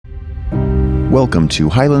Welcome to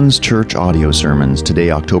Highlands Church Audio Sermons.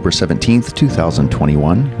 Today, October 17th,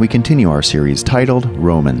 2021, we continue our series titled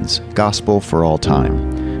Romans, Gospel for All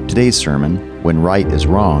Time. Today's sermon, When Right is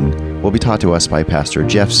Wrong, will be taught to us by Pastor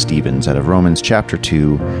Jeff Stevens out of Romans chapter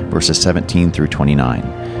 2, verses 17 through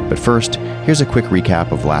 29. But first, here's a quick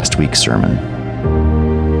recap of last week's sermon.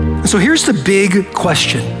 So here's the big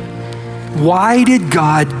question. Why did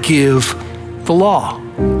God give the law?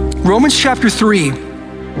 Romans chapter 3,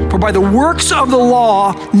 for by the works of the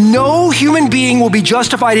law, no human being will be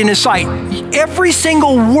justified in his sight. Every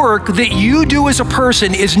single work that you do as a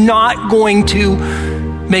person is not going to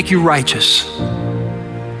make you righteous.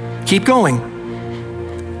 Keep going.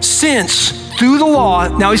 Since through the law,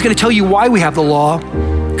 now he's going to tell you why we have the law,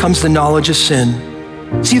 comes the knowledge of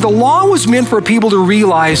sin. See, the law was meant for people to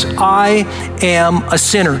realize, I am a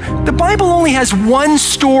sinner. The Bible only has one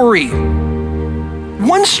story.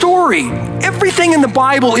 One story. Everything in the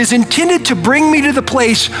Bible is intended to bring me to the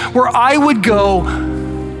place where I would go,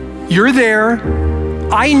 you're there,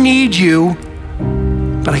 I need you,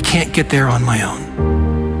 but I can't get there on my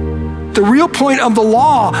own. The real point of the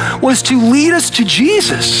law was to lead us to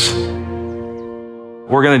Jesus.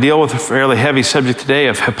 We're going to deal with a fairly heavy subject today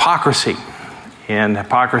of hypocrisy. And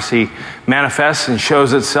hypocrisy manifests and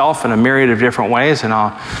shows itself in a myriad of different ways, and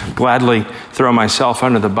I'll gladly throw myself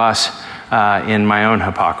under the bus in my own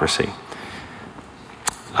hypocrisy.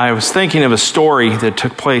 I was thinking of a story that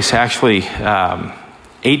took place actually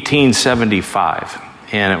 1875.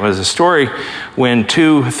 And it was a story when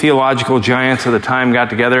two theological giants of the time got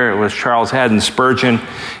together. It was Charles Haddon Spurgeon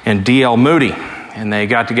and D.L. Moody. And they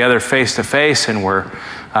got together face to face and were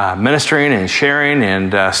ministering and sharing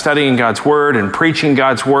and studying God's Word and preaching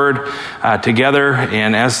God's Word together.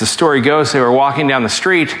 And as the story goes, they were walking down the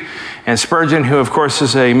street, and Spurgeon, who of course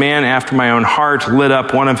is a man after my own heart, lit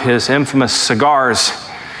up one of his infamous cigars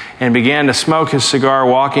and began to smoke his cigar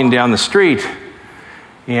walking down the street.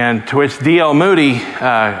 And to which D.L. Moody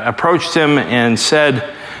approached him and said,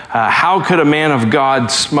 how could a man of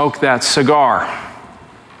God smoke that cigar?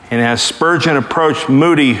 And as Spurgeon approached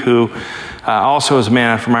Moody, who also is a man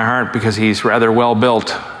after my heart because he's rather well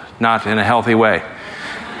built, not in a healthy way.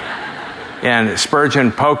 And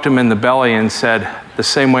Spurgeon poked him in the belly and said, the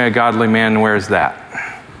same way a godly man wears that.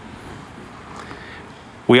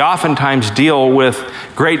 We oftentimes deal with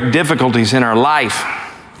great difficulties in our life.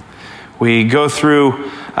 We go through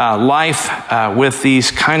life with these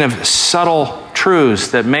kind of subtle truths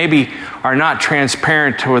that maybe are not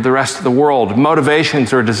transparent to the rest of the world,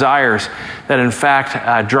 motivations or desires that in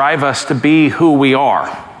fact drive us to be who we are.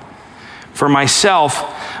 For myself,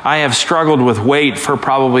 I have struggled with weight for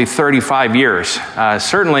probably 35 years.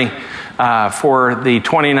 Certainly for the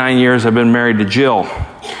 29 years I've been married to Jill.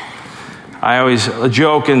 I always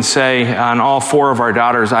joke and say on all four of our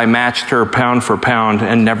daughters, I matched her pound for pound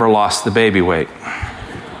and never lost the baby weight.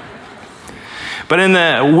 But in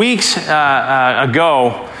the weeks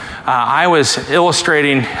ago, I was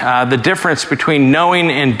illustrating the difference between knowing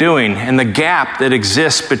and doing and the gap that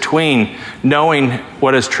exists between knowing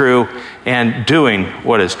what is true and doing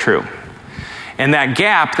what is true. And that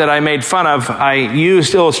gap that I made fun of, I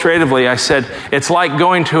used illustratively. I said, it's like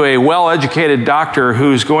going to a well-educated doctor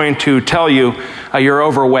who's going to tell you you're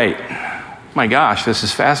overweight. My gosh, this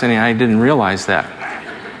is fascinating. I didn't realize that.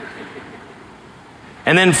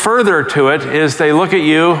 And then further to it is they look at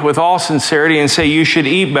you with all sincerity and say you should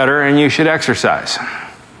eat better and you should exercise.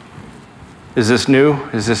 Is this new?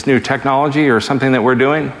 Is this new technology or something that we're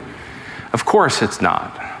doing? Of course it's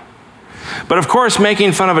not. But of course,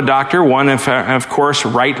 making fun of a doctor, one of course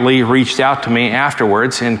rightly reached out to me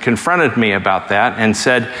afterwards and confronted me about that and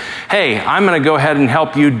said, hey, I'm going to go ahead and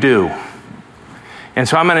help you do. And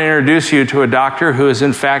so I'm going to introduce you to a doctor who is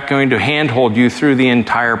in fact going to handhold you through the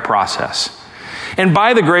entire process. And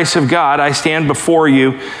by the grace of God, I stand before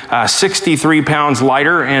you 63 pounds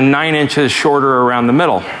lighter and 9 inches shorter around the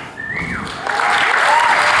middle.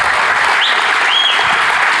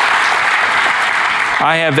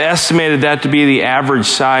 I have estimated that to be the average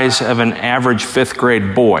size of an average 5th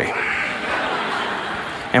grade boy.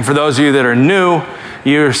 And for those of you that are new,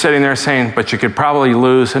 you're sitting there saying, but you could probably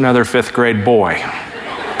lose another 5th grade boy.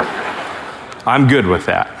 I'm good with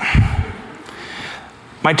that.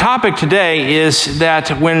 My topic today is that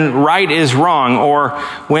when right is wrong, or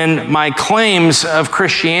when my claims of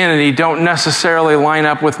Christianity don't necessarily line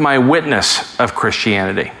up with my witness of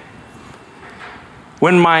Christianity.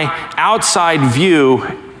 When my outside view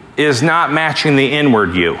is not matching the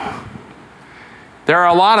inward view. There are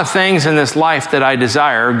a lot of things in this life that I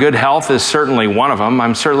desire. Good health is certainly one of them.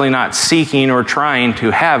 I'm certainly not seeking or trying to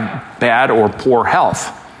have bad or poor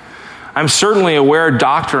health. I'm certainly aware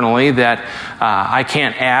doctrinally that I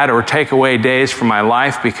can't add or take away days from my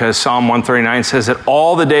life because Psalm 139 says that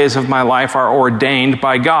all the days of my life are ordained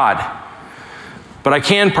by God. But I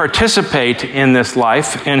can participate in this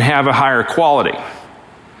life and have a higher quality.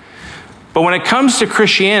 But when it comes to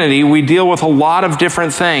Christianity, we deal with a lot of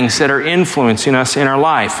different things that are influencing us in our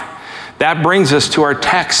life. That brings us to our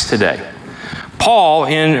text today. Paul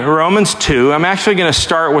in Romans 2, I'm actually going to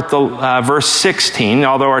start with the verse 16,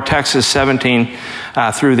 although our text is 17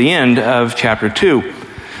 through the end of chapter 2.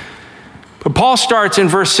 But Paul starts in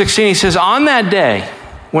verse 16. He says, "On that day,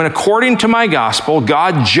 when according to my gospel,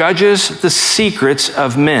 God judges the secrets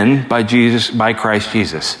of men by Christ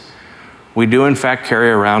Jesus." We do in fact carry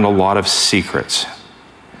around a lot of secrets.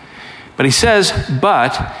 But he says,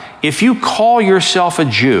 "But if you call yourself a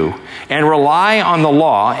Jew and rely on the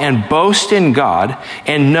law and boast in God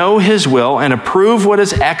and know his will and approve what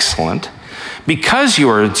is excellent, because you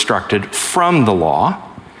are instructed from the law,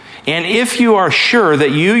 and if you are sure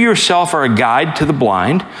that you yourself are a guide to the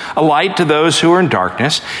blind, a light to those who are in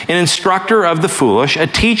darkness, an instructor of the foolish, a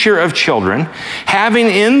teacher of children, having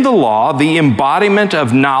in the law the embodiment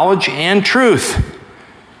of knowledge and truth,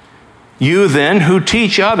 you then who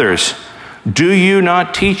teach others, do you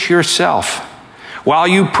not teach yourself? While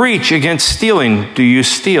you preach against stealing, do you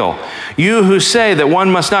steal? You who say that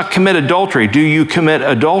one must not commit adultery, do you commit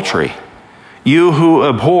adultery? You who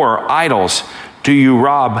abhor idols, do you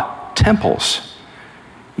rob temples?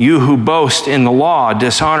 You who boast in the law,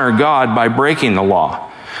 dishonor God by breaking the law.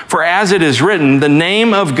 For as it is written, the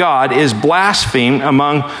name of God is blasphemed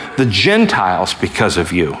among the Gentiles because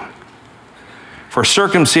of you. For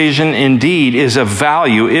circumcision indeed is of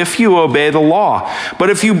value if you obey the law. But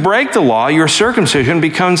if you break the law, your circumcision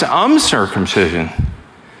becomes uncircumcision.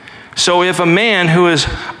 So if a man who is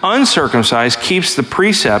uncircumcised keeps the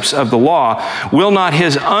precepts of the law, will not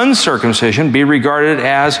his uncircumcision be regarded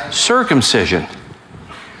as circumcision?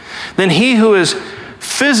 Then he who is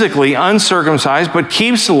physically uncircumcised but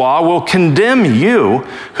keeps the law will condemn you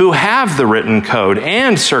who have the written code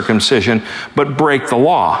and circumcision but break the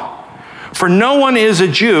law. For no one is a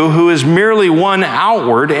Jew who is merely one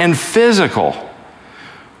outward and physical,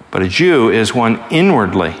 but a Jew is one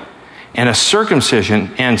inwardly. And circumcision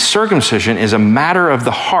is a matter of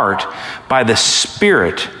the heart by the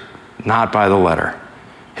Spirit, not by the letter.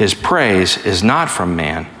 His praise is not from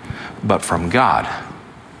man, but from God.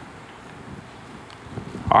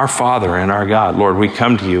 Our Father and our God, Lord, we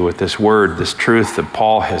come to you with this word, this truth that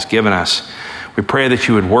Paul has given us. We pray that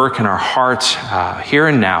you would work in our hearts here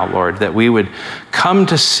and now, Lord, that we would come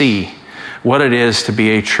to see what it is to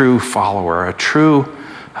be a true follower, a true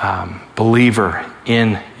believer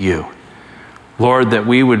in you. Lord, that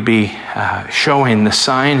we would be showing the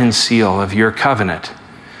sign and seal of your covenant,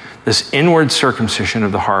 this inward circumcision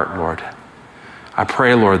of the heart, Lord. I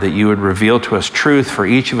pray, Lord, that you would reveal to us truth for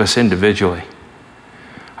each of us individually.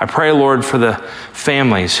 I pray, Lord, for the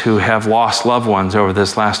families who have lost loved ones over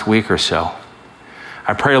this last week or so.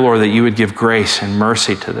 I pray, Lord, that you would give grace and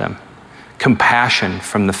mercy to them, compassion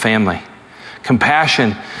from the family,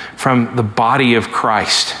 compassion from the body of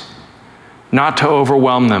Christ, not to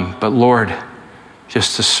overwhelm them, but, Lord,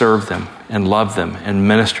 just to serve them and love them and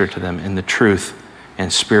minister to them in the truth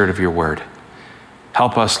and spirit of your word.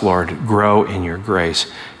 Help us, Lord, grow in your grace.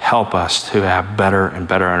 Help us to have better and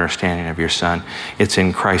better understanding of your Son. It's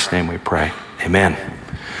in Christ's name we pray. Amen.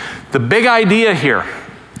 The big idea here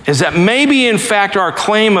is that maybe, in fact, our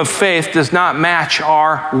claim of faith does not match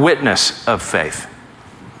our witness of faith.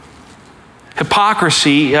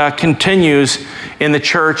 Hypocrisy continues in the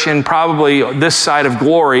church, and probably this side of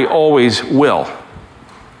glory always will.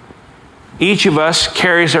 Each of us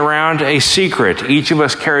carries around a secret. Each of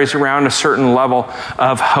us carries around a certain level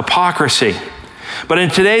of hypocrisy. But in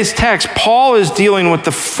today's text, Paul is dealing with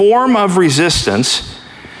the form of resistance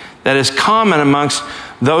that is common amongst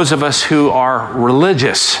those of us who are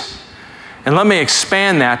religious. And let me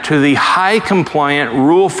expand that to the high compliant,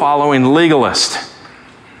 rule-following legalist.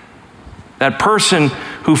 That person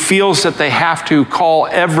who feels that they have to call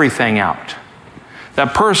everything out.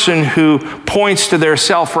 That person who points to their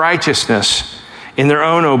self-righteousness in their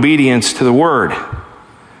own obedience to the Word.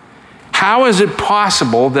 How is it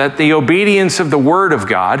possible that the obedience of the Word of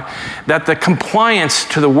God, that the compliance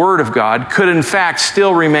to the Word of God could in fact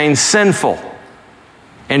still remain sinful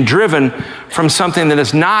and driven from something that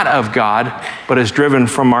is not of God, but is driven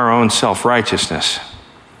from our own self-righteousness?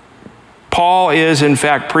 Paul is in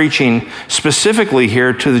fact preaching specifically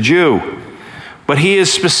here to the Jew, but he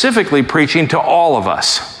is specifically preaching to all of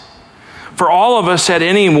us. For all of us at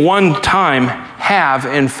any one time have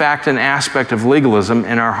in fact an aspect of legalism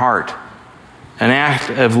in our heart. an act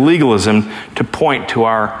of legalism to point to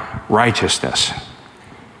our righteousness.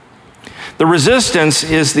 The resistance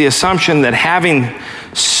is the assumption that having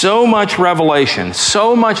so much revelation,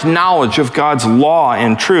 so much knowledge of God's law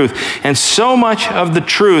and truth, and so much of the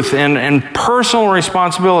truth and personal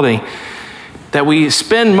responsibility, that we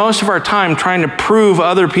spend most of our time trying to prove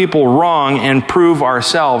other people wrong and prove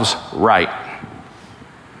ourselves right.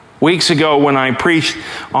 Weeks ago when I preached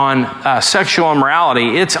on sexual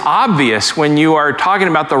immorality, it's obvious when you are talking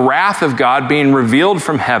about the wrath of God being revealed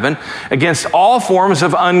from heaven against all forms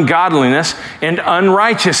of ungodliness and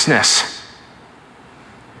unrighteousness.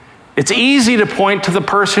 It's easy to point to the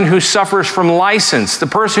person who suffers from license, the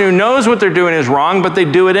person who knows what they're doing is wrong, but they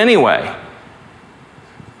do it anyway.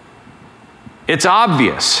 It's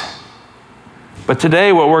obvious. But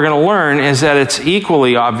today what we're going to learn is that it's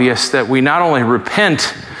equally obvious that we not only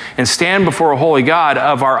repent and stand before a holy God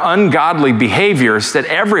of our ungodly behaviors that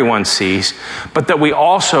everyone sees, but that we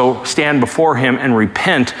also stand before him and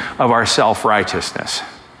repent of our self-righteousness.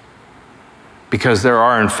 Because there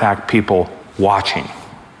are, in fact, people watching.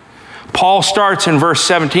 Paul starts in verse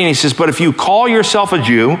 17. He says, "But if you call yourself a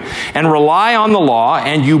Jew and rely on the law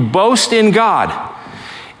and you boast in God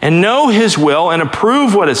and know his will and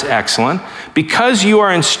approve what is excellent, because you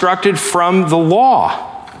are instructed from the law.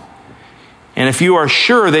 And if you are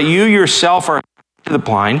sure that you yourself are to the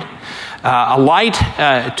blind, a light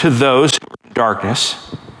to those who are in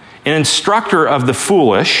darkness, an instructor of the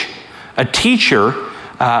foolish, a teacher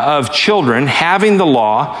of children, having the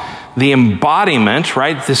law, the embodiment,"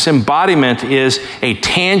 right? This embodiment is a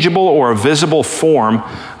tangible or a visible form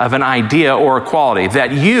of an idea or a quality,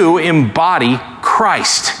 that you embody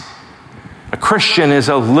Christ. A Christian is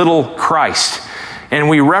a little Christ, and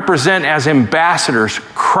we represent as ambassadors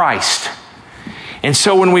Christ. And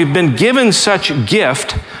so when we've been given such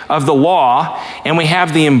gift of the law and we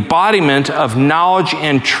have the embodiment of knowledge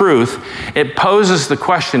and truth, it poses the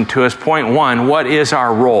question to us, point one, what is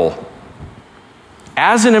our role?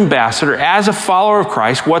 As an ambassador, as a follower of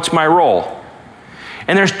Christ, what's my role?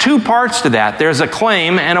 And there's two parts to that. There's a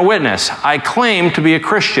claim and a witness. I claim to be a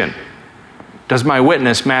Christian. Does my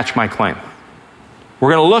witness match my claim?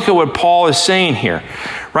 We're going to look at what Paul is saying here,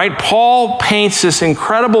 right? Paul paints this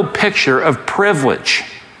incredible picture of privilege.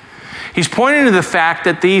 He's pointing to the fact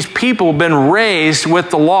that these people have been raised with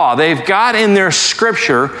the law. They've got in their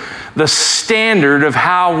scripture the standard of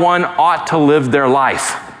how one ought to live their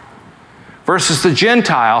life. Versus the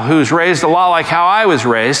Gentile who's raised a lot like how I was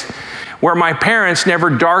raised, where my parents never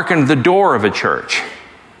darkened the door of a church.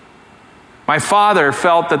 My father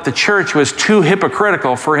felt that the church was too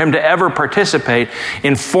hypocritical for him to ever participate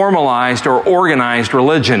in formalized or organized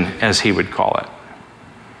religion, as he would call it.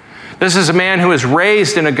 This is a man who was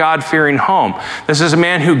raised in a God-fearing home. This is a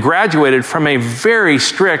man who graduated from a very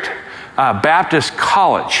strict Baptist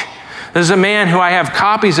college. This is a man who I have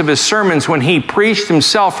copies of his sermons when he preached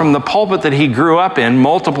himself from the pulpit that he grew up in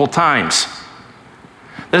multiple times.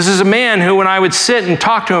 This is a man who, when I would sit and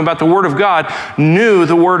talk to him about the Word of God, knew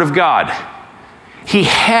the Word of God. He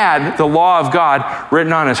had the law of God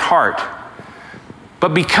written on his heart.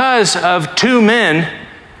 But because of two men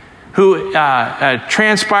who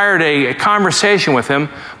transpired a conversation with him,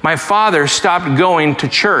 my father stopped going to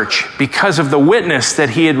church because of the witness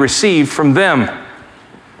that he had received from them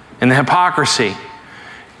and the hypocrisy.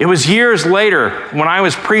 It was years later when I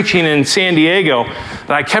was preaching in San Diego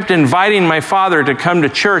that I kept inviting my father to come to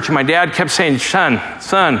church, and my dad kept saying, son,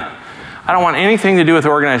 I don't want anything to do with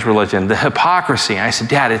organized religion, the hypocrisy. And I said,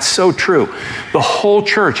 Dad, it's so true. The whole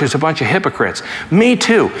church is a bunch of hypocrites. Me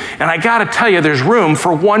too. And I got to tell you, there's room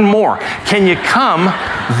for one more. Can you come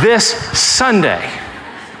this Sunday?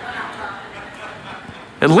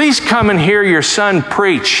 At least come and hear your son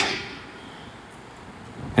preach.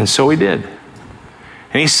 And so he did.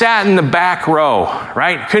 And he sat in the back row,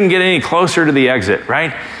 right? Couldn't get any closer to the exit,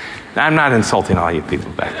 right? I'm not insulting all you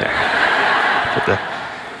people back there.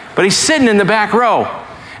 But he's sitting in the back row.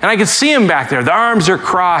 And I could see him back there. The arms are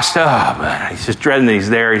crossed. Oh, man, he's just dreading that he's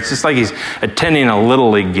there. It's just like he's attending a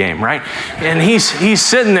Little League game, right? And he's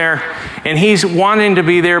sitting there, and he's wanting to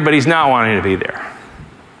be there, but he's not wanting to be there.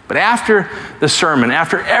 But after the sermon,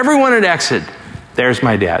 after everyone had exited, there's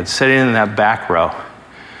my dad sitting in that back row.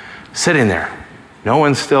 Sitting there. No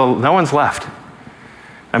one's left.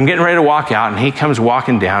 I'm getting ready to walk out, and he comes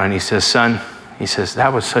walking down, and he says, son,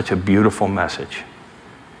 that was such a beautiful message.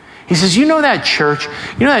 He says, you know that church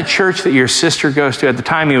that your sister goes to? At the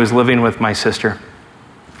time he was living with my sister.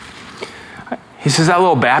 He says, that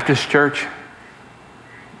little Baptist church.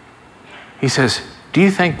 He says, do you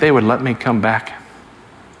think they would let me come back?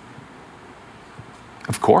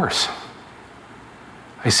 Of course.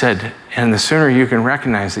 I said, and the sooner you can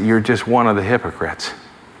recognize that you're just one of the hypocrites,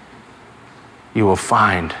 you will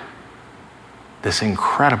find this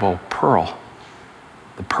incredible pearl,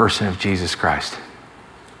 the person of Jesus Christ.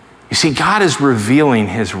 You see, God is revealing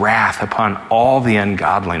his wrath upon all the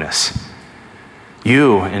ungodliness.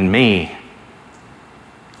 You and me.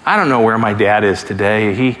 I don't know where my dad is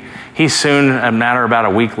today. He soon, a matter about a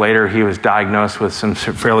week later, he was diagnosed with some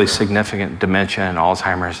fairly significant dementia and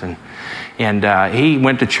Alzheimer's. And he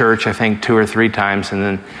went to church, I think, 2 or 3 times, and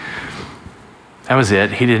then that was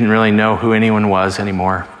it. He didn't really know who anyone was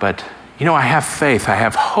anymore. But, you know, I have faith, I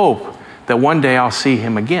have hope that one day I'll see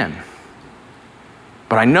him again.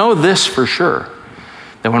 But I know this for sure,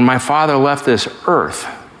 that when my father left this earth,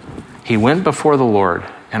 he went before the Lord,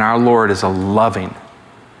 and our Lord is a loving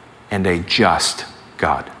and a just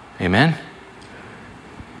God. Amen?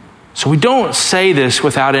 So we don't say this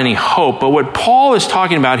without any hope, but what Paul is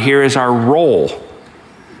talking about here is our role.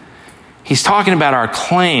 He's talking about our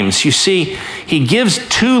claims. You see, he gives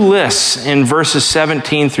 2 lists in verses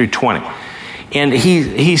 17 through 20. And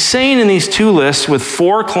he's saying in these 2 lists with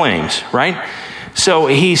 4 claims, right? So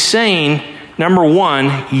he's saying, number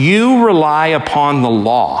 1, you rely upon the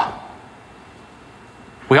law.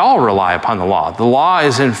 We all rely upon the law. The law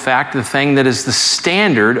is, in fact, the thing that is the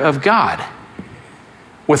standard of God.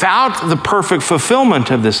 Without the perfect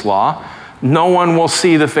fulfillment of this law, no one will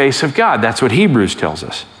see the face of God. That's what Hebrews tells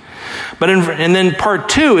us. And then part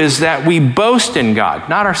 2 is that we boast in God,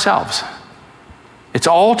 not ourselves. It's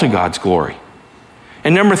all to God's glory.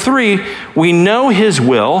 And number 3, we know his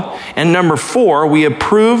will. And number 4, we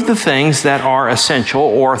approve the things that are essential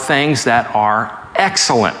or things that are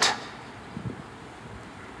excellent.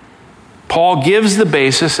 Paul gives the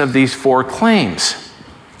basis of these 4 claims.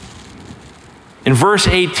 In verse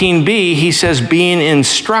 18b, he says, being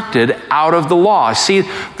instructed out of the law. See,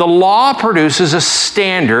 the law produces a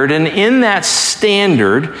standard, and in that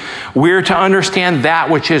standard, we're to understand that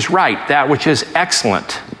which is right, that which is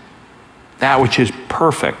excellent, that which is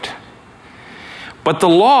perfect. But the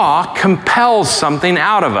law compels something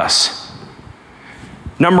out of us.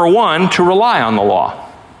 Number 1, to rely on the law.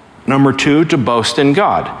 Number 2, to boast in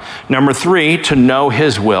God. Number 3, to know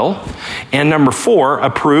his will. And number 4,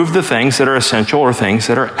 approve the things that are essential or things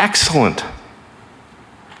that are excellent.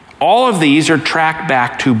 All of these are tracked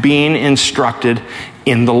back to being instructed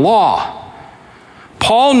in the law.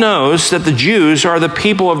 Paul knows that the Jews are the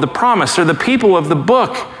people of the promise. They're the people of the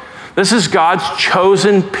book. This is God's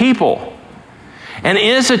chosen people. And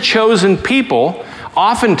as a chosen people,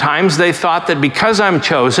 oftentimes they thought that because I'm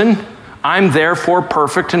chosen, I'm therefore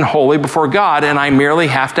perfect and holy before God, and I merely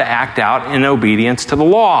have to act out in obedience to the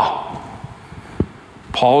law.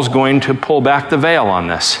 Paul's going to pull back the veil on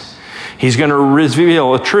this. He's going to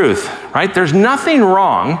reveal a truth, right? There's nothing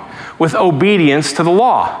wrong with obedience to the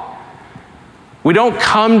law. We don't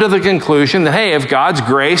come to the conclusion that, hey, if God's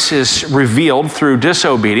grace is revealed through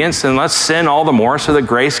disobedience, then let's sin all the more so that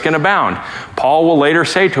grace can abound. Paul will later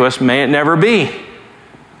say to us, may it never be.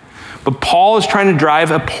 But Paul is trying to drive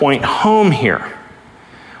a point home here.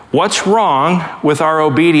 What's wrong with our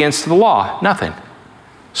obedience to the law? Nothing.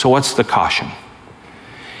 So what's the caution?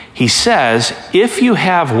 He says, if you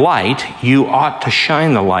have light, you ought to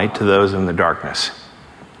shine the light to those in the darkness.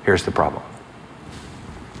 Here's the problem.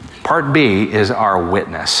 Part B is our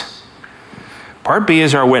witness. Part B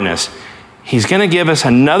is our witness. He's going to give us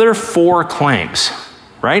another 4 claims,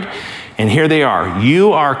 right? And here they are.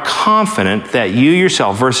 You are confident that you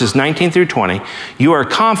yourself, verses 19 through 20, you are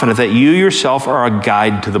confident that you yourself are a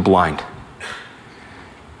guide to the blind.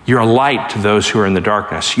 You're a light to those who are in the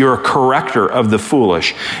darkness. You're a corrector of the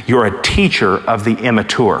foolish. You're a teacher of the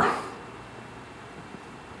immature.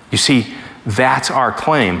 You see, that's our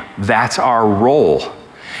claim. That's our role.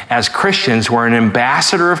 As Christians, we're an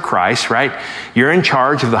ambassador of Christ, right? You're in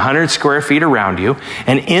charge of the 100 square feet around you.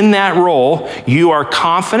 And in that role, you are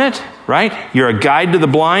confident, right? You're a guide to the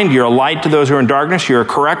blind. You're a light to those who are in darkness. You're a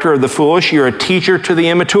corrector of the foolish. You're a teacher to the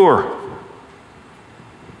immature.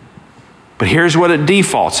 But here's what it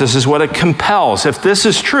defaults. This is what it compels. If this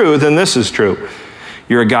is true, then this is true.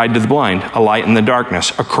 You're a guide to the blind, a light in the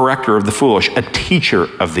darkness, a corrector of the foolish, a teacher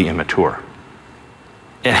of the immature.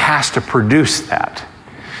 It has to produce that.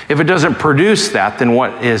 If it doesn't produce that, then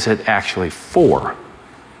what is it actually for?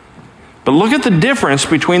 But look at the difference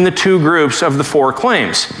between the 2 groups of the 4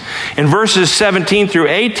 claims. In verses 17 through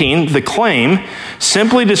 18, the claim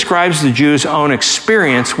simply describes the Jews' own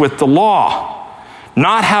experience with the law,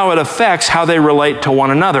 not how it affects how they relate to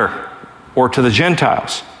one another or to the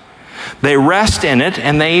Gentiles. They rest in it,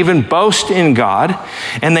 and they even boast in God,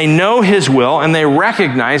 and they know his will, and they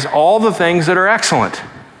recognize all the things that are excellent.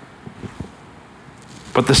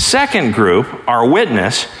 But the second group, our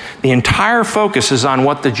witness, the entire focus is on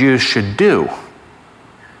what the Jews should do.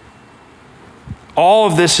 All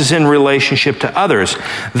of this is in relationship to others.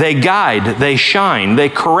 They guide, they shine, they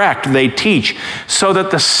correct, they teach, so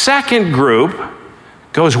that the second group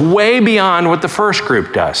goes way beyond what the first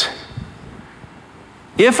group does.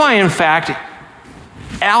 If I, in fact,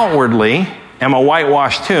 outwardly am a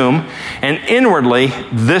whitewashed tomb, and inwardly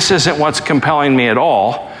this isn't what's compelling me at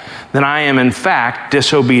all, then I am, in fact,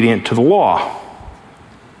 disobedient to the law.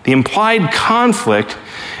 The implied conflict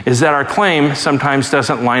is that our claim sometimes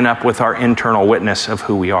doesn't line up with our internal witness of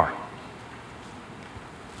who we are.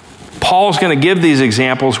 Paul's going to give these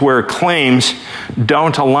examples where claims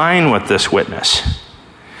don't align with this witness.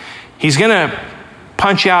 He's going to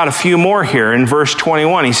punch out a few more here in verse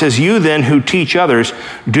 21. He says, "You then who teach others,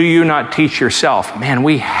 do you not teach yourself?" Man,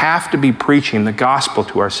 we have to be preaching the gospel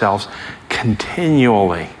to ourselves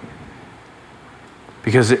continually,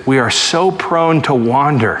 because we are so prone to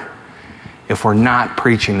wander if we're not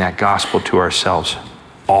preaching that gospel to ourselves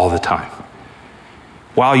all the time.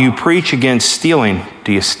 While you preach against stealing,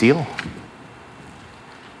 do you steal?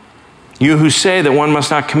 You who say that one must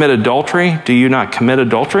not commit adultery, do you not commit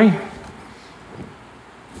adultery?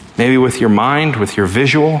 Maybe with your mind, with your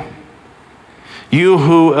visual. You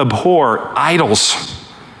who abhor idols,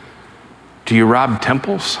 do you rob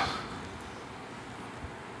temples?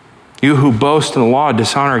 You who boast in the law,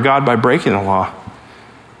 dishonor God by breaking the law.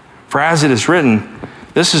 For as it is written,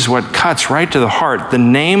 this is what cuts right to the heart. The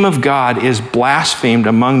name of God is blasphemed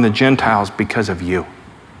among the Gentiles because of you.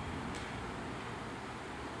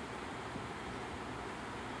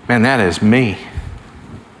 Man, that is me.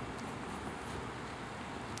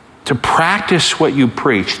 To practice what you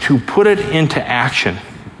preach, to put it into action.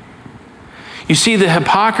 You see, the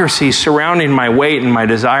hypocrisy surrounding my weight and my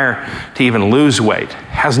desire to even lose weight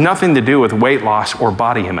has nothing to do with weight loss or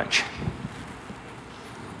body image.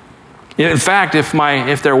 In fact,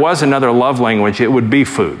 if there was another love language, it would be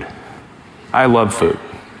food. I love food.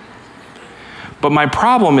 But my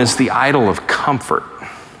problem is the idol of comfort.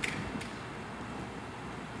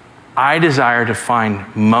 I desire to find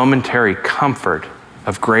momentary comfort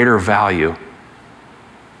of greater value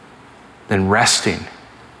than resting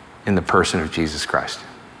in the person of Jesus Christ.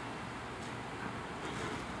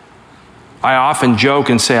 I often joke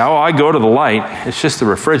and say, "Oh, I go to the light. It's just the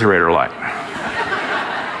refrigerator light."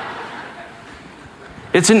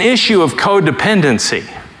 It's an issue of codependency.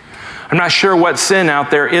 I'm not sure what sin out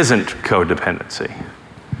there isn't codependency.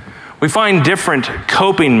 We find different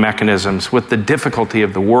coping mechanisms with the difficulty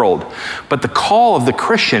of the world. But the call of the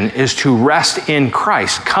Christian is to rest in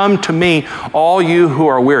Christ. Come to me, all you who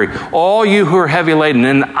are weary, all you who are heavy laden,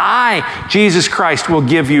 and I, Jesus Christ, will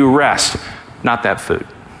give you rest, not that food.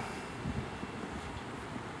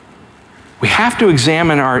 We have to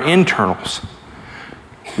examine our internals.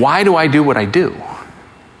 Why do I do what I do?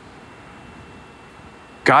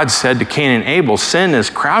 God said to Cain and Abel, sin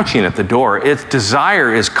is crouching at the door. Its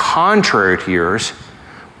desire is contrary to yours,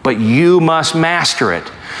 but you must master it.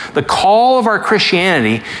 The call of our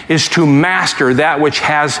Christianity is to master that which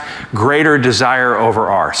has greater desire over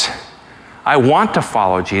ours. I want to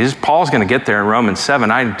follow Jesus. Paul's going to get there in Romans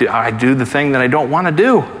 7. I do the thing that I don't want to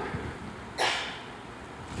do.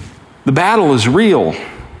 The battle is real.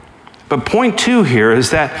 But point 2 here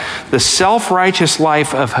is that the self-righteous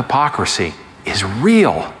life of hypocrisy is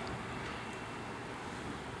real.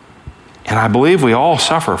 And I believe we all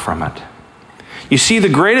suffer from it. You see, the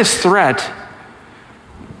greatest threat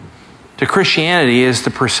to Christianity is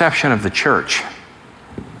the perception of the church.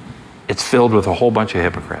 It's filled with a whole bunch of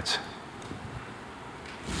hypocrites.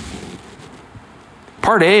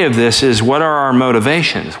 Part A of this is, what are our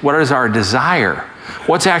motivations? What is our desire?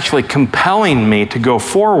 What's actually compelling me to go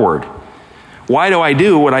forward? Why do I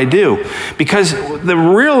do what I do? Because the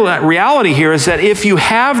real reality here is that if you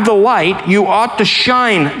have the light, you ought to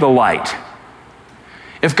shine the light.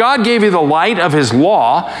 If God gave you the light of His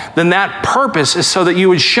law, then that purpose is so that you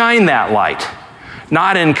would shine that light.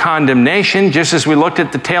 Not in condemnation, just as we looked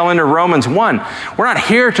at the tail end of Romans 1. We're not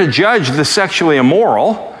here to judge the sexually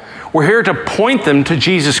immoral. We're here to point them to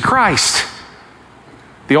Jesus Christ,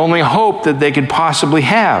 the only hope that they could possibly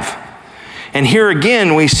have. And here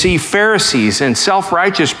again, we see Pharisees and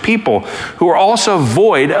self-righteous people who are also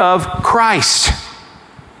void of Christ.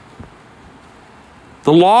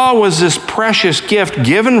 The law was this precious gift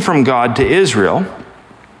given from God to Israel.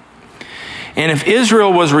 And if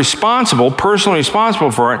Israel was responsible, personally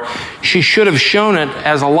responsible for it, she should have shown it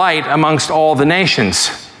as a light amongst all the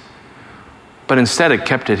nations. But instead it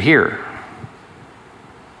kept it here,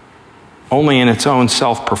 only in its own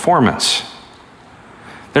self-performance.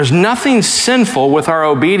 There's nothing sinful with our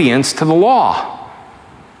obedience to the law.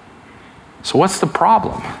 So what's the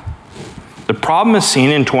problem? The problem is seen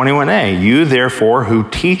in 21a. You therefore who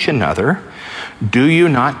teach another, do you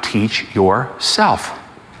not teach yourself?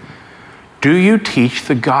 Do you teach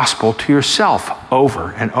the gospel to yourself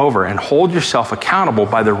over and over and hold yourself accountable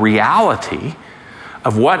by the reality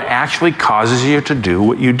of what actually causes you to do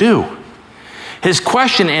what you do? His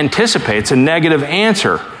question anticipates a negative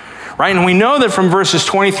answer, right? And we know that from verses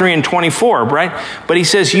 23 and 24, right? But he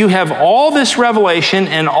says, you have all this revelation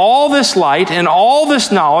and all this light and all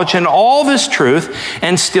this knowledge and all this truth,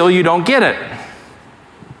 and still you don't get it.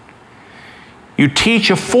 You teach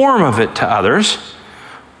a form of it to others,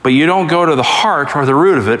 but you don't go to the heart or the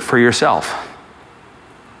root of it for yourself.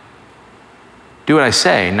 Do what I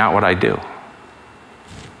say, not what I do.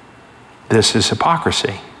 This is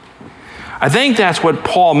hypocrisy. I think that's what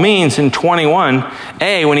Paul means in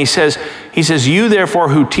 21a when he says, you therefore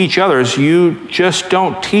who teach others, you just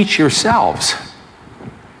don't teach yourselves.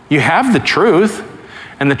 You have the truth,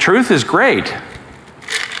 and the truth is great.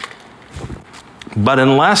 But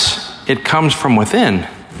unless it comes from within,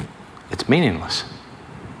 it's meaningless.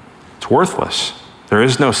 It's worthless. There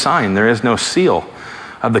is no sign, there is no seal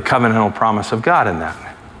of the covenantal promise of God in that.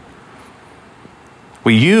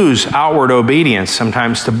 We use outward obedience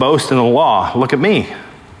sometimes to boast in the law. Look at me.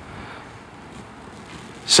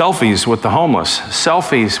 Selfies with the homeless,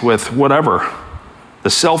 selfies with whatever. The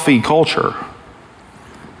selfie culture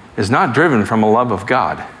is not driven from a love of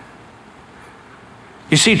God.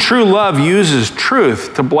 You see, true love uses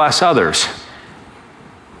truth to bless others,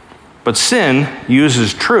 but sin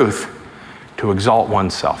uses truth to exalt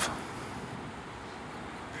oneself.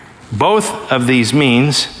 Both of these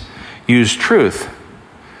means use truth.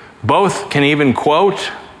 Both can even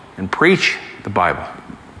quote and preach the Bible.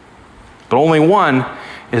 But only one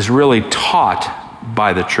is really taught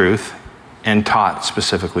by the truth and taught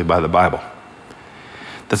specifically by the Bible.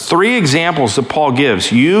 The three examples that Paul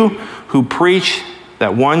gives, you who preach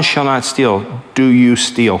that one shall not steal, do you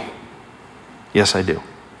steal? Yes, I do.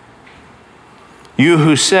 You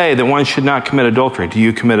who say that one should not commit adultery, do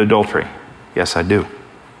you commit adultery? Yes, I do.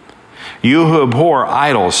 You who abhor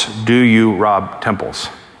idols, do you rob temples?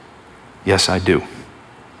 Yes, I do.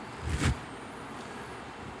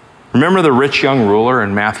 Remember the rich young ruler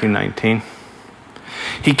in Matthew 19?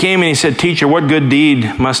 He came and he said, Teacher, what good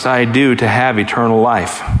deed must I do to have eternal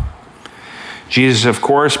life? Jesus, of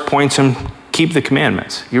course, points him, keep the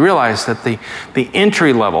commandments. You realize that the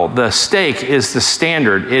entry level, the stake is the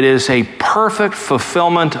standard. It is a perfect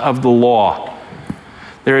fulfillment of the law.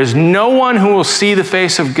 There is no one who will see the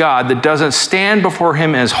face of God that doesn't stand before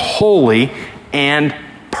him as holy and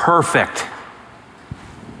perfect.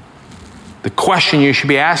 The question you should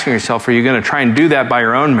be asking yourself, are you going to try and do that by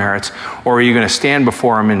your own merits, or are you going to stand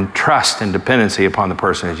before him in trust and dependency upon the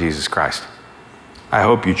person of Jesus Christ? I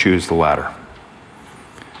hope you choose the latter.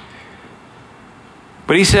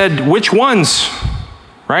 But he said, which ones?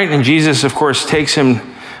 Right? And Jesus, of course, takes him,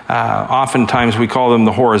 oftentimes we call them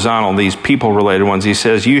the horizontal, these people-related ones. He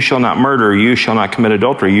says, you shall not murder, you shall not commit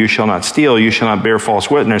adultery, you shall not steal, you shall not bear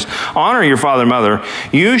false witness, honor your father and mother,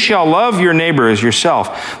 you shall love your neighbor as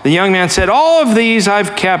yourself. The young man said, all of these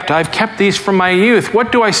I've kept these from my youth.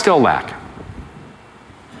 What do I still lack?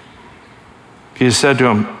 Jesus said to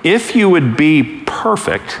him, if you would be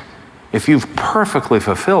perfect, if you've perfectly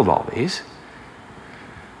fulfilled all these,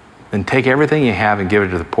 then take everything you have and give it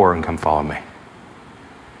to the poor and come follow me.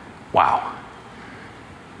 Wow.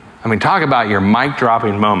 I mean, talk about your mic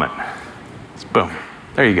dropping moment. It's boom.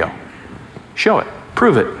 There you go. Show it.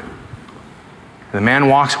 Prove it. And the man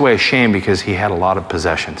walks away ashamed because he had a lot of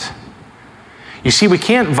possessions. You see, we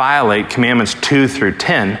can't violate commandments 2 through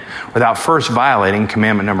 10 without first violating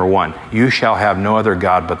commandment number 1. You shall have no other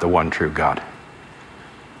God but the one true God.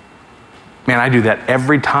 Man, I do that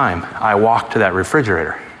every time I walk to that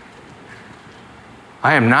refrigerator.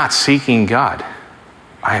 I am not seeking God.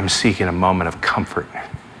 I am seeking a moment of comfort.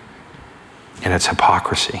 And it's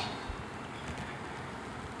hypocrisy.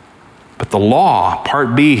 But the law,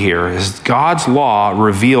 part B here, is God's law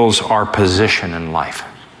reveals our position in life.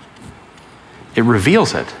 It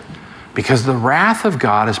reveals it because the wrath of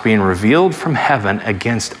God is being revealed from heaven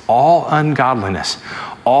against all ungodliness,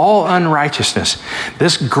 all unrighteousness.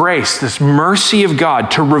 This grace, this mercy of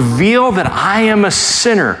God to reveal that I am a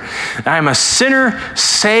sinner. I am a sinner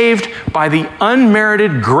saved by the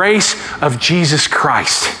unmerited grace of Jesus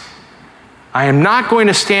Christ. I am not going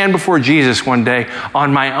to stand before Jesus one day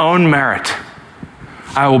on my own merit.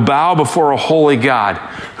 I will bow before a holy God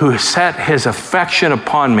who set his affection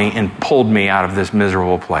upon me and pulled me out of this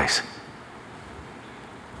miserable place.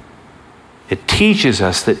 It teaches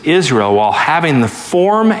us that Israel, while having the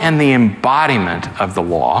form and the embodiment of the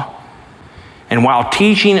law, and while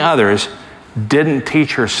teaching others, didn't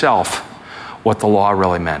teach herself what the law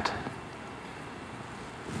really meant.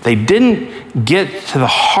 They didn't get to the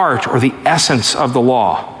heart or the essence of the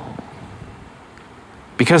law.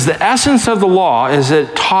 Because the essence of the law is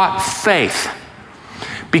it taught faith.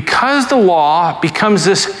 Because the law becomes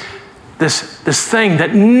this thing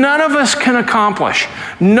that none of us can accomplish.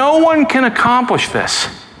 No one can accomplish this.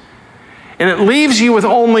 And it leaves you with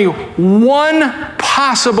only one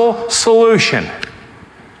possible solution: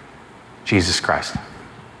 Jesus Christ.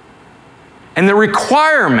 And the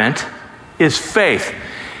requirement is faith.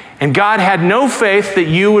 And God had no faith that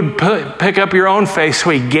you would pick up your own faith,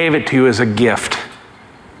 so he gave it to you as a gift.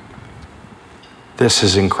 This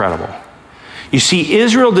is incredible. You see,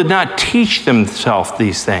 Israel did not teach themselves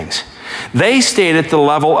these things. They stayed at the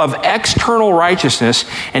level of external righteousness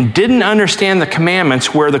and didn't understand the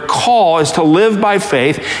commandments, where the call is to live by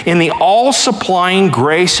faith in the all-supplying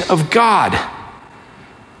grace of God.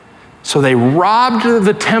 So they robbed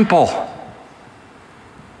the temple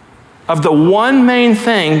of the one main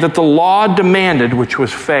thing that the law demanded, which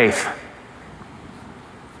was faith.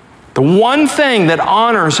 The one thing that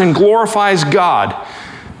honors and glorifies God,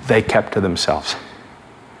 they kept to themselves.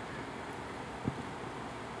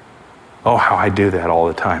 Oh, how I do that all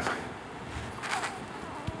the time.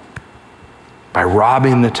 By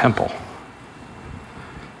robbing the temple.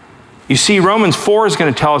 You see, Romans 4 is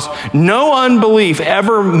going to tell us, no unbelief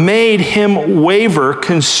ever made him waver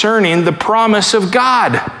concerning the promise of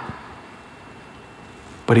God.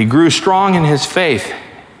 But he grew strong in his faith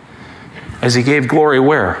as he gave glory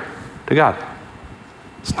where? To God.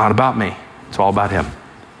 It's not about me. It's all about him.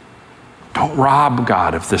 Don't rob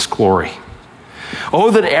God of this glory.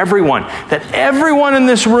 Oh, that everyone in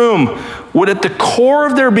this room would at the core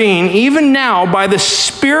of their being, even now by the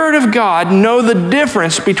Spirit of God, know the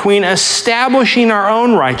difference between establishing our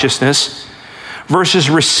own righteousness versus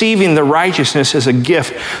receiving the righteousness as a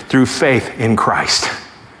gift through faith in Christ.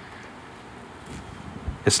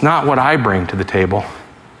 It's not what I bring to the table.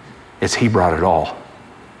 It's he brought it all.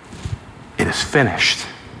 It is finished.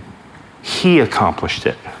 He accomplished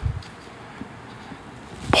it.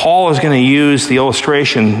 Paul is going to use the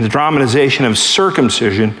illustration, the dramatization of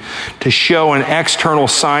circumcision to show an external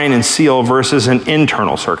sign and seal versus an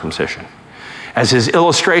internal circumcision as his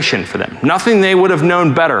illustration for them. Nothing they would have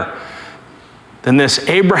known better than this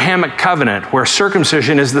Abrahamic covenant, where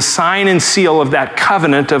circumcision is the sign and seal of that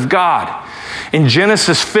covenant of God. In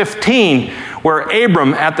Genesis 15, where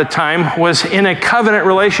Abram at the time was in a covenant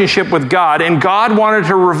relationship with God, and God wanted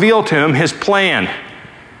to reveal to him his plan.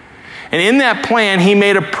 And in that plan, he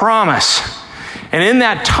made a promise. And in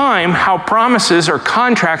that time, how promises or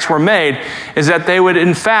contracts were made is that they would,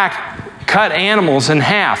 in fact, cut animals in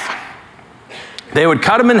half. They would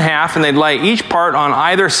cut them in half, and they'd lay each part on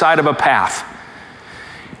either side of a path.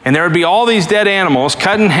 And there would be all these dead animals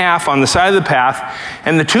cut in half on the side of the path,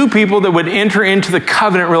 and the two people that would enter into the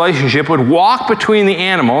covenant relationship would walk between the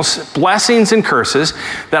animals, blessings and curses,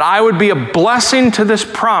 that I would be a blessing to this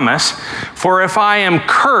promise, for if I am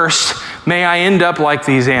cursed, may I end up like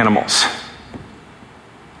these animals.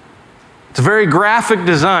 It's a very graphic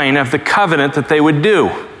design of the covenant that they would do.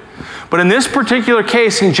 But in this particular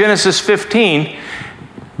case, in Genesis 15,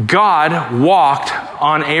 God walked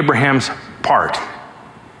on Abraham's part.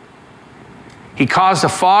 He caused a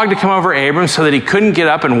fog to come over Abram so that he couldn't get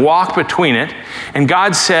up and walk between it. And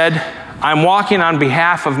God said, I'm walking on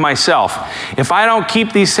behalf of myself. If I don't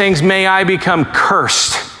keep these things, may I become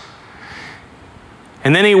cursed.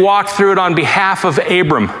 And then he walked through it on behalf of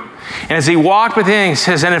Abram. And as he walked with him, he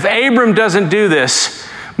says, and if Abram doesn't do this,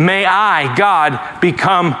 may I, God,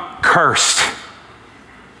 become cursed.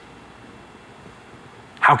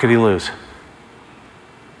 How could he lose?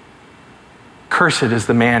 Cursed is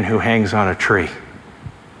the man who hangs on a tree.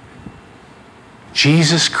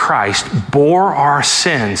 Jesus Christ bore our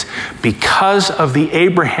sins because of the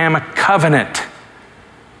Abrahamic covenant.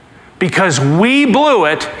 Because we blew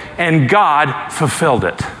it and God fulfilled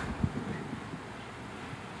it.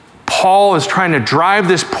 Paul is trying to drive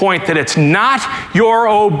this point that it's not your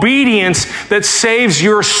obedience that saves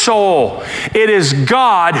your soul. It is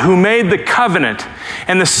God who made the covenant.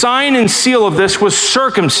 And the sign and seal of this was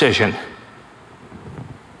circumcision.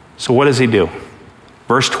 So what does he do?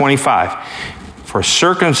 Verse 25, for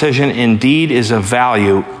circumcision indeed is of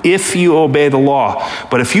value if you obey the law.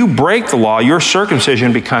 But if you break the law, your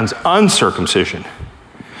circumcision becomes uncircumcision.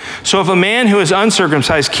 So if a man who is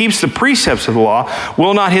uncircumcised keeps the precepts of the law,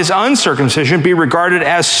 will not his uncircumcision be regarded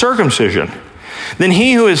as circumcision? then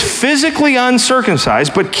he who is physically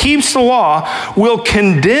uncircumcised but keeps the law will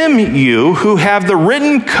condemn you who have the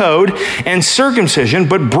written code and circumcision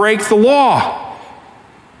but break the law.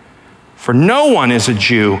 For no one is a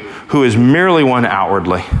Jew who is merely one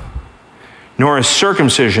outwardly, nor is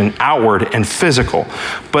circumcision outward and physical.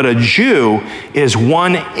 But a Jew is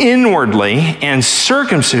one inwardly, and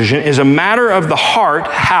circumcision is a matter of the heart.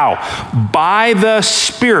 How? By the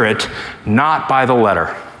Spirit, not by the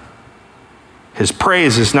letter. His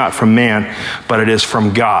praise is not from man, but it is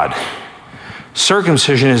from God.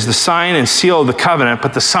 Circumcision is the sign and seal of the covenant,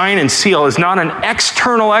 but the sign and seal is not an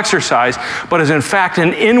external exercise, but is in fact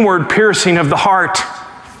an inward piercing of the heart.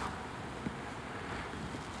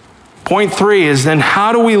 Point 3 is then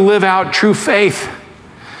how do we live out true faith?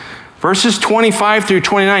 Verses 25 through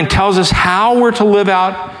 29 tells us how we're to live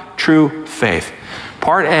out true faith.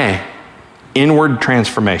 Part A, inward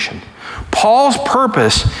transformation. Paul's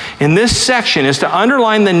purpose in this section is to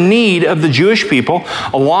underline the need of the Jewish people,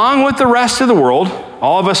 along with the rest of the world,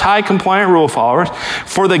 all of us high compliant rule followers,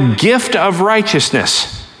 for the gift of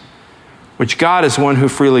righteousness, which God is the one who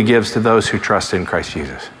freely gives to those who trust in Christ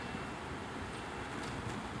Jesus.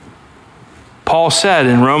 Paul said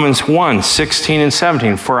in Romans 1, 16 and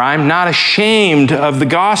 17, "For I'm not ashamed of the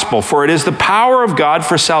gospel, for it is the power of God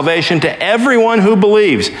for salvation to everyone who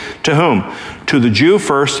believes." To whom? To the Jew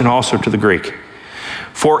first and also to the Greek.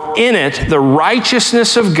 "For in it the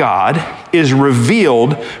righteousness of God is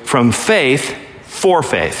revealed from faith for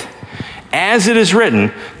faith. As it is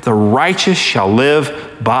written, the righteous shall live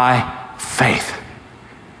by faith."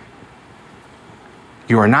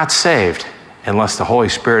 You are not saved unless the Holy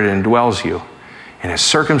Spirit indwells you and has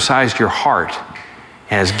circumcised your heart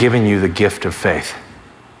and has given you the gift of faith.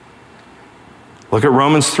 Look at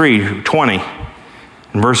Romans 3:20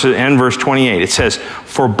 and verse 28. It says,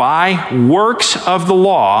 "For by works of the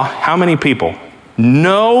law," how many people?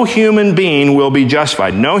 "No human being will be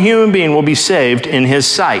justified." No human being will be saved in his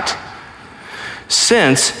sight,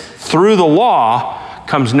 since through the law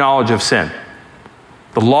comes knowledge of sin.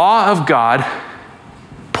 The law of God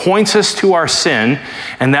points us to our sin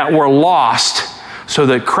and that we're lost, so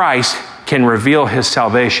that Christ can reveal his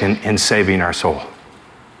salvation in saving our soul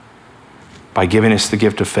by giving us the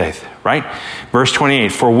gift of faith, right? Verse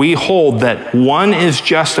 28, "For we hold that one is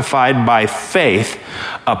justified by faith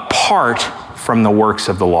apart from the works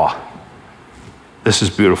of the law." This is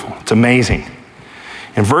beautiful. It's amazing.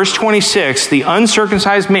 In verse 26, the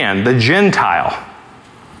uncircumcised man, the Gentile,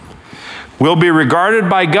 will be regarded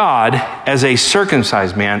by God as a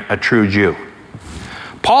circumcised man, a true Jew.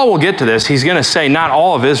 Paul will get to this. He's going to say not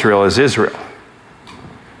all of Israel is Israel.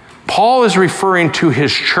 Paul is referring to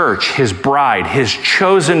his church, his bride, his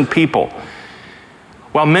chosen people.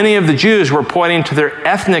 While many of the Jews were pointing to their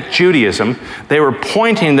ethnic Judaism, they were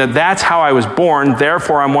pointing that that's how I was born,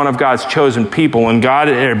 therefore I'm one of God's chosen people. And God,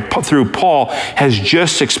 through Paul, has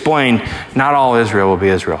just explained not all Israel will be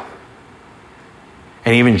Israel.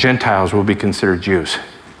 And even Gentiles will be considered Jews,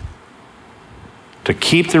 to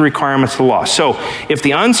keep the requirements of the law. So, if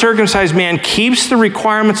the uncircumcised man keeps the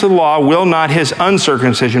requirements of the law, will not his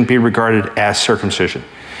uncircumcision be regarded as circumcision?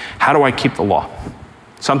 How do I keep the law?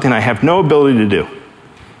 Something I have no ability to do.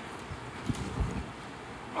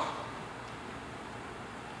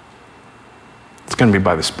 It's going to be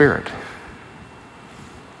by the Spirit.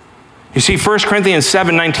 You see, 1 Corinthians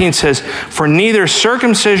 7:19 says, "For neither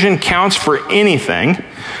circumcision counts for anything,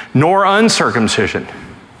 nor uncircumcision."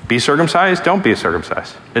 Be circumcised, don't be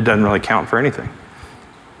circumcised. It doesn't really count for anything.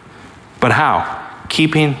 But how?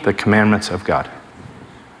 Keeping the commandments of God.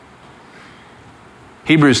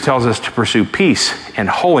 Hebrews tells us to pursue peace and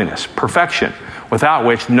holiness, perfection, without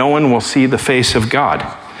which no one will see the face of God.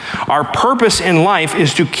 Our purpose in life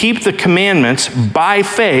is to keep the commandments by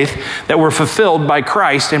faith that were fulfilled by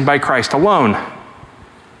Christ and by Christ alone.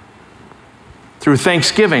 Through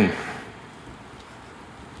thanksgiving.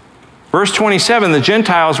 Verse 27, the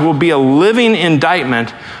Gentiles will be a living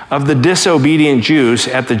indictment of the disobedient Jews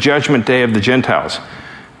at the judgment day of the Gentiles,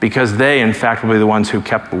 because they, in fact, will be the ones who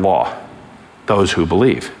kept the law, those who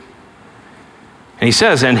believe. And he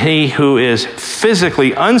says, "And he who is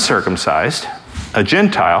physically uncircumcised, a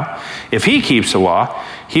Gentile, if he keeps the law,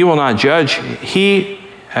 he will not judge.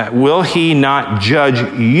 Will he not judge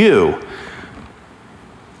you?"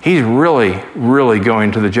 He's really, really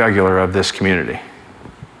going to the jugular of this community.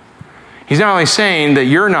 He's not only saying that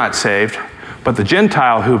you're not saved, but the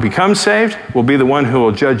Gentile who becomes saved will be the one who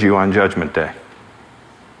will judge you on Judgment Day.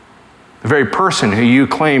 The very person who you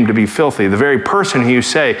claim to be filthy, the very person who you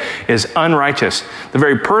say is unrighteous, the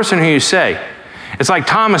very person who you say, It's like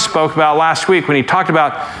Thomas spoke about last week when he talked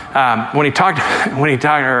about,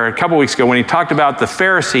 or a couple weeks ago, when he talked about the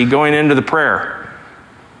Pharisee going into the prayer.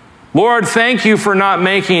 Lord, thank you for not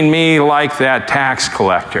making me like that tax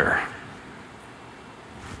collector.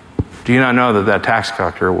 Do you not know that that tax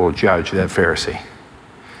collector will judge that Pharisee?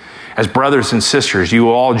 As brothers and sisters, you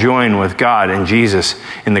will all join with God and Jesus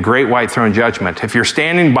in the great white throne judgment. If you're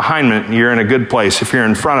standing behind it, you're in a good place. If you're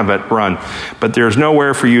in front of it, run. But there's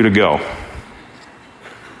nowhere for you to go.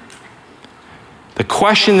 The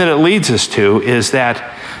question that it leads us to is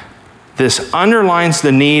that this underlines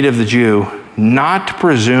the need of the Jew not to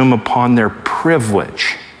presume upon their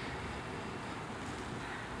privilege.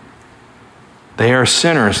 They are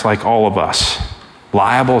sinners like all of us,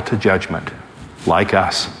 liable to judgment like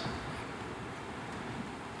us.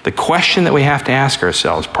 The question that we have to ask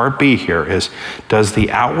ourselves, part B here, is, does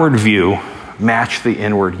the outward view match the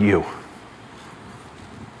inward you?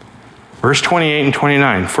 Verse 28 and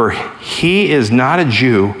 29, for he is not a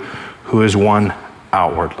Jew who is one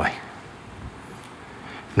outwardly,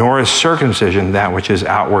 nor is circumcision that which is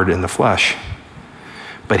outward in the flesh.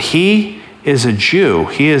 But he is a Jew,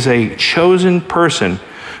 he is a chosen person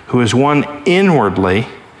who is one inwardly,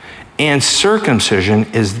 and circumcision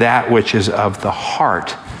is that which is of the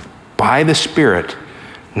heart, by the Spirit,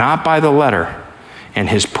 not by the letter. And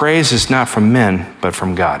his praise is not from men, but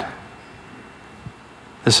from God.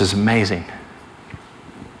 This is amazing.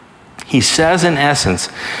 He says, in essence,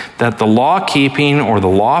 that the law-keeping or the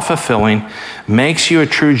law-fulfilling makes you a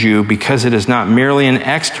true Jew because it is not merely an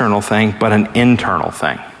external thing, but an internal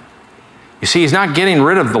thing. You see, he's not getting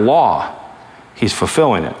rid of the law. He's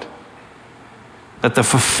fulfilling it. That the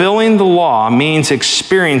fulfilling the law means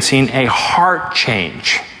experiencing a heart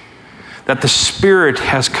change. That the Spirit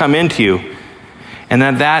has come into you, and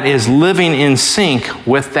that is living in sync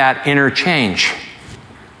with that inner change.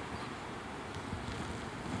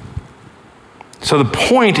 So the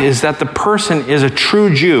point is that the person is a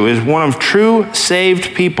true Jew, is one of true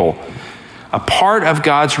saved people, a part of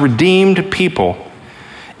God's redeemed people,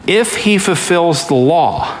 if he fulfills the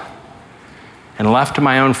law. And left to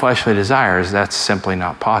my own fleshly desires, that's simply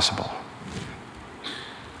not possible.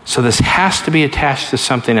 So this has to be attached to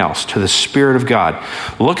something else, to the Spirit of God.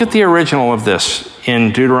 Look at the original of this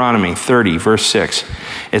in Deuteronomy 30, verse 6.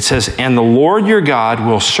 It says, and the Lord your God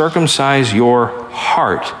will circumcise your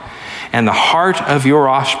heart and the heart of your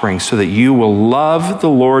offspring, so that you will love the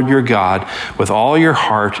Lord your God with all your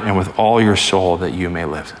heart and with all your soul, that you may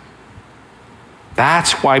live.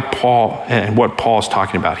 That's why what Paul's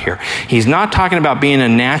talking about here. He's not talking about being a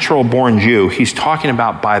natural born Jew. He's talking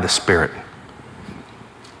about by the Spirit.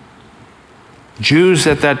 Jews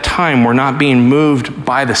at that time were not being moved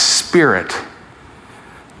by the Spirit.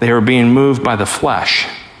 They were being moved by the flesh.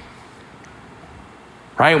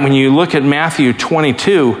 Right? When you look at Matthew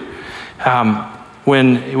 22,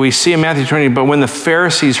 when we see in Matthew 20, but when the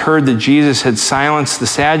Pharisees heard that Jesus had silenced the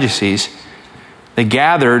Sadducees, they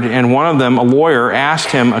gathered, and one of them, a lawyer, asked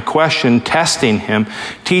him a question, testing him,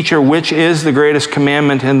 Teacher, which is the greatest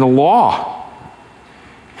commandment in the law?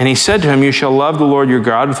 And he said to him, you shall love the Lord your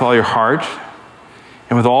God with all your heart,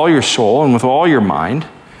 and with all your soul, and with all your mind.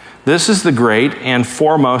 This is the great and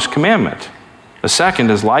foremost commandment. The second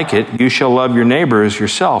is like it, you shall love your neighbor as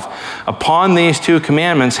yourself. Upon these two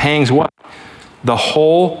commandments hangs what? The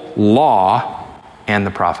whole law and the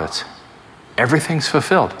prophets. Everything's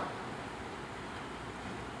fulfilled.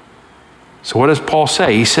 So what does Paul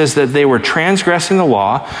say? He says that they were transgressing the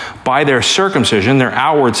law by their circumcision, their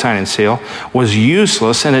outward sign and seal, was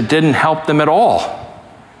useless, and it didn't help them at all.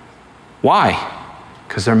 Why?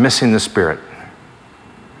 Because they're missing the Spirit.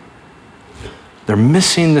 They're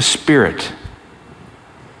missing the Spirit.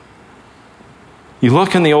 You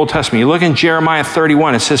look in the Old Testament, you look in Jeremiah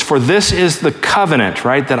 31, it says, for this is the covenant,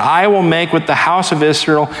 right, that I will make with the house of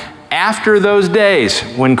Israel after those days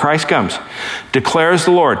when Christ comes, declares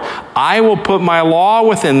the Lord. I will put my law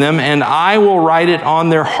within them, and I will write it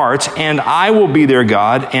on their hearts, and I will be their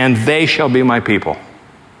God, and they shall be my people.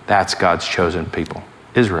 That's God's chosen people,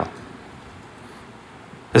 Israel.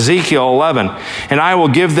 Ezekiel 11, and I will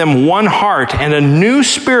give them one heart and a new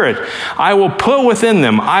spirit I will put within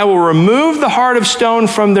them. I will remove the heart of stone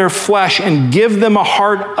from their flesh and give them a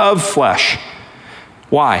heart of flesh.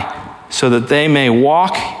 Why? So that they may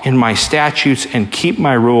walk in my statutes and keep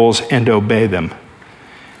my rules and obey them.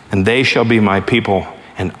 And they shall be my people,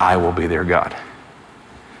 and I will be their God.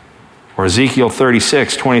 Or Ezekiel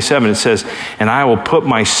 36, 27, it says, and I will put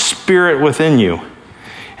my spirit within you.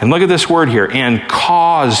 And look at this word here, and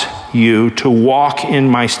cause you to walk in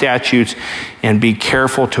my statutes and be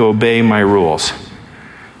careful to obey my rules.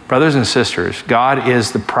 Brothers and sisters, God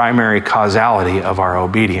is the primary causality of our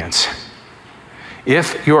obedience.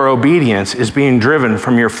 If your obedience is being driven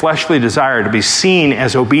from your fleshly desire to be seen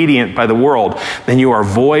as obedient by the world, then you are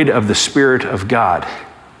void of the Spirit of God.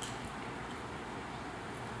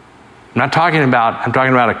 I'm talking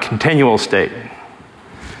about a continual state.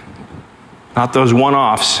 Not those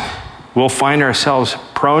one-offs. We'll find ourselves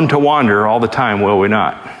prone to wander all the time, will we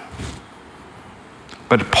not?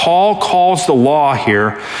 But Paul calls the law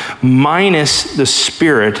here minus the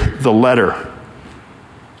Spirit, the letter.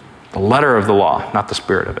 The letter of the law, not the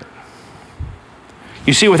spirit of it.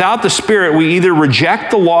 You see, without the Spirit, we either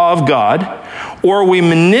reject the law of God or we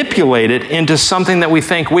manipulate it into something that we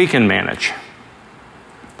think we can manage.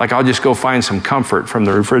 Like, I'll just go find some comfort from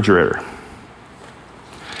the refrigerator.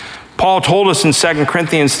 Paul told us in 2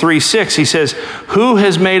 Corinthians 3:6, he says, who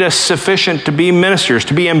has made us sufficient to be ministers,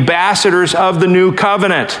 to be ambassadors of the new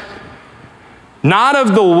covenant? Not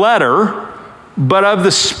of the letter, but of the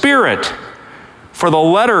Spirit. For the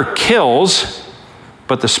letter kills,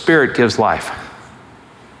 but the Spirit gives life.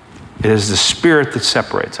 It is the Spirit that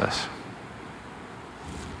separates us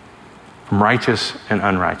from righteous and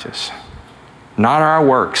unrighteous. Not our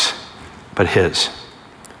works, but His.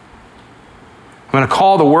 I'm going to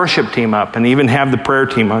call the worship team up and even have the prayer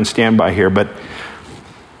team on standby here, but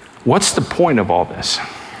what's the point of all this?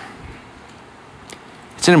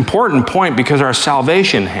 It's an important point because our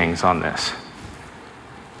salvation hangs on this.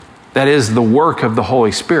 That is the work of the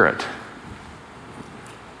Holy Spirit.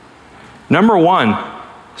 Number one,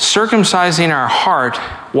 circumcising our heart.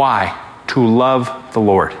 Why? To love the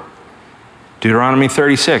Lord. Deuteronomy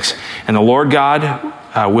 36. And the Lord God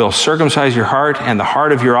will circumcise your heart and the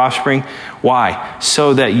heart of your offspring. Why?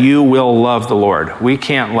 So that you will love the Lord. We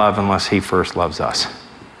can't love unless He first loves us.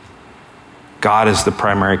 God is the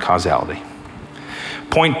primary causality.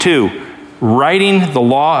 Point two, writing the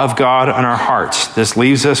law of God on our hearts. This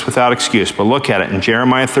leaves us without excuse, but look at it in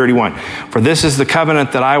Jeremiah 31. For this is the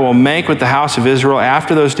covenant that I will make with the house of Israel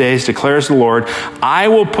after those days, declares the Lord. I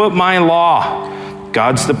will put my law,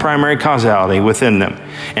 God's the primary causality, within them.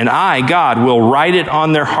 And I, God, will write it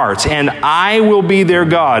on their hearts, and I will be their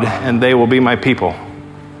God, and they will be my people,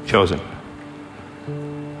 chosen.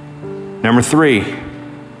 Number three,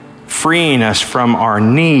 freeing us from our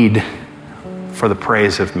need for the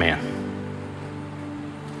praise of man.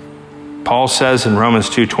 Paul says in Romans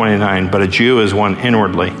 2:29, but a Jew is one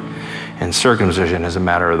inwardly, and circumcision is a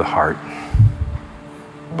matter of the heart.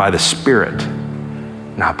 By the Spirit,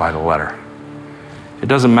 not by the letter. It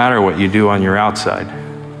doesn't matter what you do on your outside.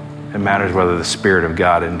 It matters whether the Spirit of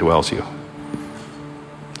God indwells you.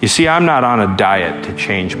 You see, I'm not on a diet to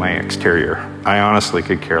change my exterior. I honestly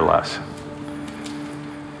could care less.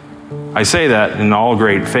 I say that in all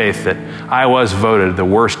great faith that I was voted the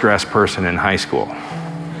worst dressed person in high school.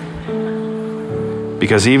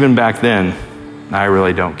 Because even back then, I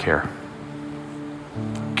really don't care.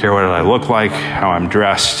 I care what I look like, how I'm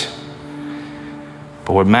dressed.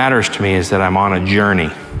 But what matters to me is that I'm on a journey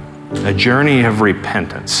of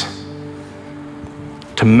repentance,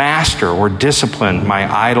 to master or discipline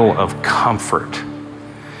my idol of comfort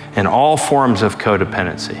and all forms of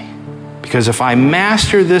codependency. Because if I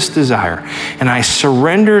master this desire and I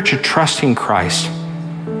surrender to trusting Christ,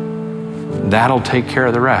 that'll take care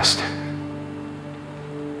of the rest.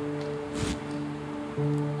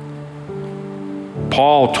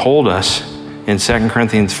 Paul told us in 2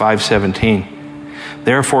 Corinthians 5:17,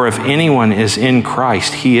 therefore, if anyone is in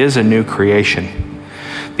Christ, he is a new creation.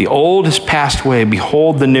 The old has passed away.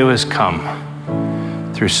 Behold, the new has come.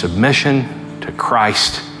 Through submission to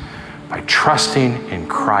Christ, by trusting in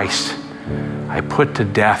Christ, I put to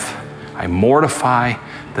death, I mortify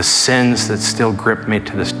the sins that still grip me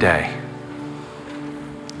to this day.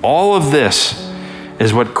 All of this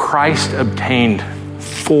is what Christ obtained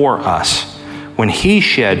for us when He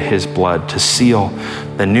shed His blood to seal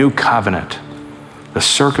the new covenant, the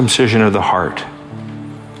circumcision of the heart.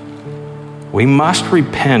 We must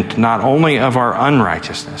repent not only of our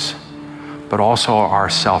unrighteousness, but also our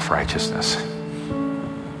self-righteousness.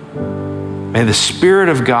 May the Spirit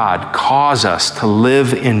of God cause us to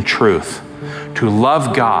live in truth, to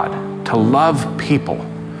love God, to love people,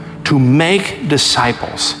 to make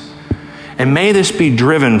disciples. And may this be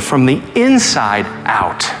driven from the inside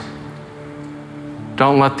out.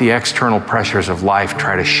 Don't let the external pressures of life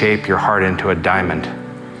try to shape your heart into a diamond.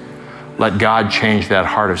 Let God change that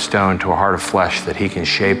heart of stone to a heart of flesh that He can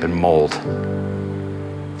shape and mold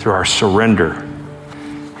through our surrender.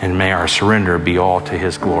 And may our surrender be all to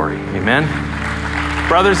His glory. Amen?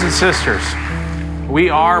 Brothers and sisters, we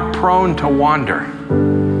are prone to wander.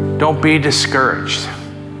 Don't be discouraged.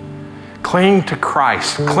 Cling to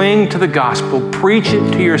Christ. Cling to the gospel. Preach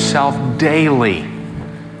it to yourself daily.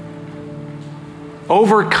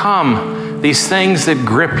 Overcome these things that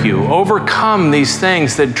grip you. Overcome these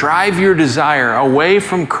things that drive your desire away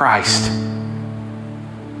from Christ.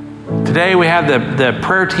 Today we have the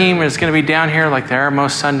prayer team is going to be down here like they are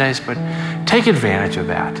most Sundays, but take advantage of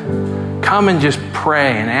that. Come and just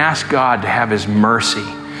pray and ask God to have His mercy,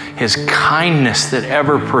 His kindness that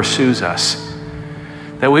ever pursues us.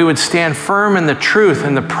 That we would stand firm in the truth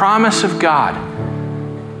and the promise of God.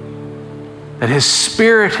 That His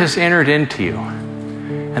Spirit has entered into you.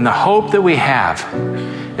 And the hope that we have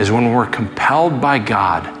is when we're compelled by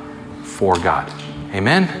God for God.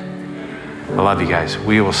 Amen? I love you guys.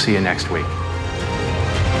 We will see you next week.